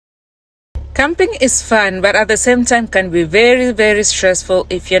Camping is fun, but at the same time can be very, very stressful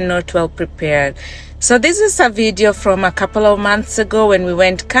if you're not well prepared. So this is a video from a couple of months ago when we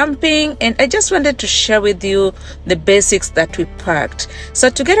went camping, and I just wanted to share with you the basics that we packed. So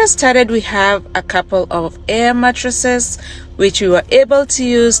to get us started, we have a couple of air mattresses which we were able to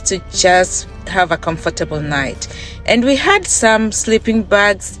use to just have a comfortable night, and we had some sleeping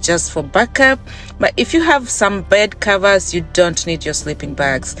bags just for backup, but if you have some bed covers, you don't need your sleeping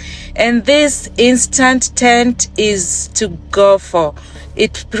bags. And this instant tent is to go for.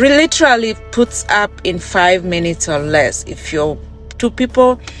 It literally puts up in 5 minutes or less if you're 2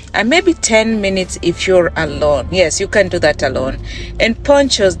 people, and maybe 10 minutes if you're alone. Yes, you can do that alone. And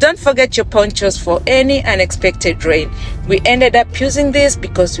ponchos, don't forget your ponchos for any unexpected rain. We ended up using this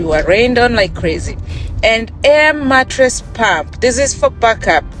because we were rained on like crazy. And air mattress pump, this is for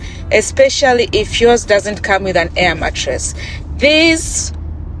backup, especially if yours doesn't come with an air mattress. These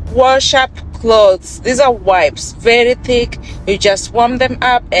wash up clothes, these are wipes, very thick. You just warm them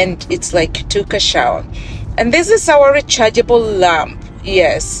up and it's like you took a shower. And this is our rechargeable lamp.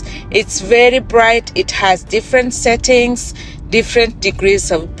 Yes, it's very bright. It has different settings, different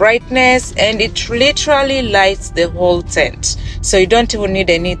degrees of brightness, and it literally lights the whole tent, so you don't even need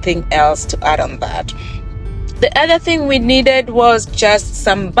anything else to add on that. The other thing we needed was just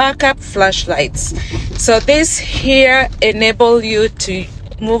some backup flashlights. So this here enable you to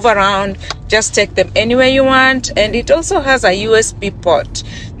move around, just take them anywhere you want, and it also has a USB port.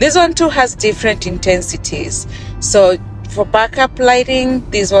 This one too has different intensities, so for backup lighting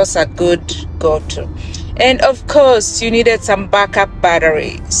this was a good go-to. And of course you needed some backup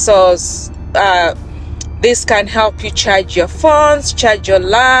battery, so this can help you charge your phones, charge your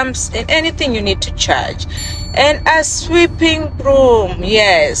lamps, and anything you need to charge. And a sweeping broom,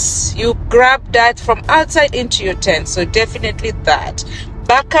 yes, you grab that from outside into your tent, so definitely that.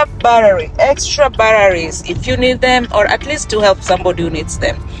 Backup battery, extra batteries if you need them, or at least to help somebody who needs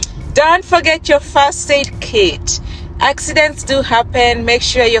them. Don't forget your first aid kit. Accidents do happen. Make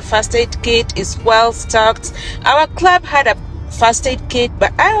sure your first aid kit is well stocked. Our club had a first aid kit,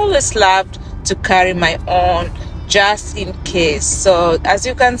 but I always loved to carry my own just in case. So as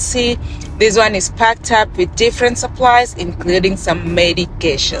you can see, this one is packed up with different supplies, including some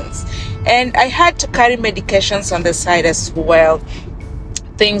medications, and I had to carry medications on the side as well.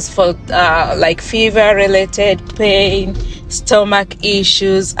 Things for like fever related pain, stomach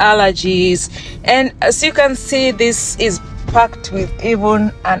issues, allergies. And as you can see, this is packed with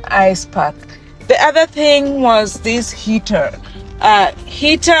even an ice pack. The other thing was this heater.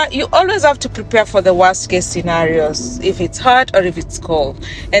 You always have to prepare for the worst case scenarios, if it's hot or if it's cold.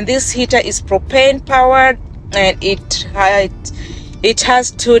 And this heater is propane powered, and it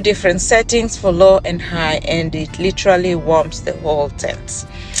has 2 different settings for low and high, and it literally warms the whole tent.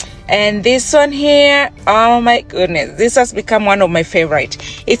 And this one here, oh my goodness, this has become one of my favorite.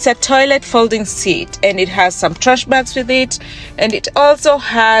 It's a toilet folding seat, and it has some trash bags with it, and it also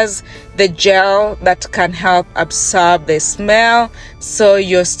has the gel that can help absorb the smell, so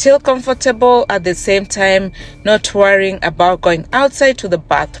you're still comfortable at the same time, not worrying about going outside to the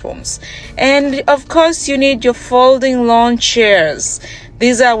bathrooms. And of course you need your folding lawn chairs.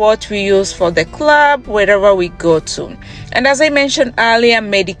 These are what we use for the club wherever we go to. And as I mentioned earlier,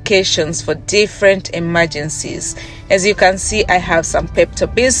 medications for different emergencies. As you can see, I have some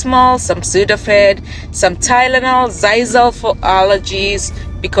Pepto-Bismol, some Sudafed, some Tylenol, Zyrtec for allergies,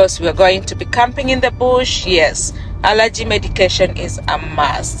 because we are going to be camping in the bush. Yes, allergy medication is a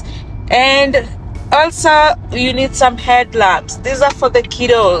must. And also you need some headlamps. These are for the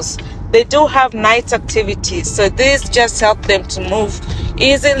kiddos. They do have night activities, so this just help them to move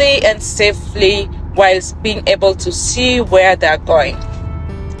easily and safely whilst being able to see where they're going.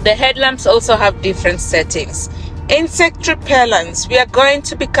 The headlamps also have different settings. Insect repellents, we are going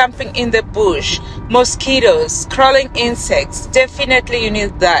to be camping in the bush. Mosquitoes, crawling insects, definitely you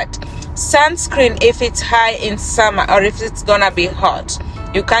need that. Sunscreen if it's high in summer or if it's gonna be hot,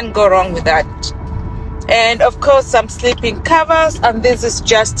 you can't go wrong with that. And of course some sleeping covers, and this is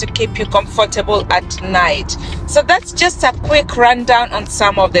just to keep you comfortable at night. So that's just a quick rundown on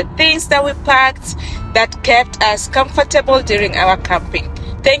some of the things that we packed that kept us comfortable during our camping.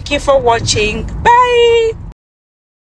 Thank you for watching. Bye.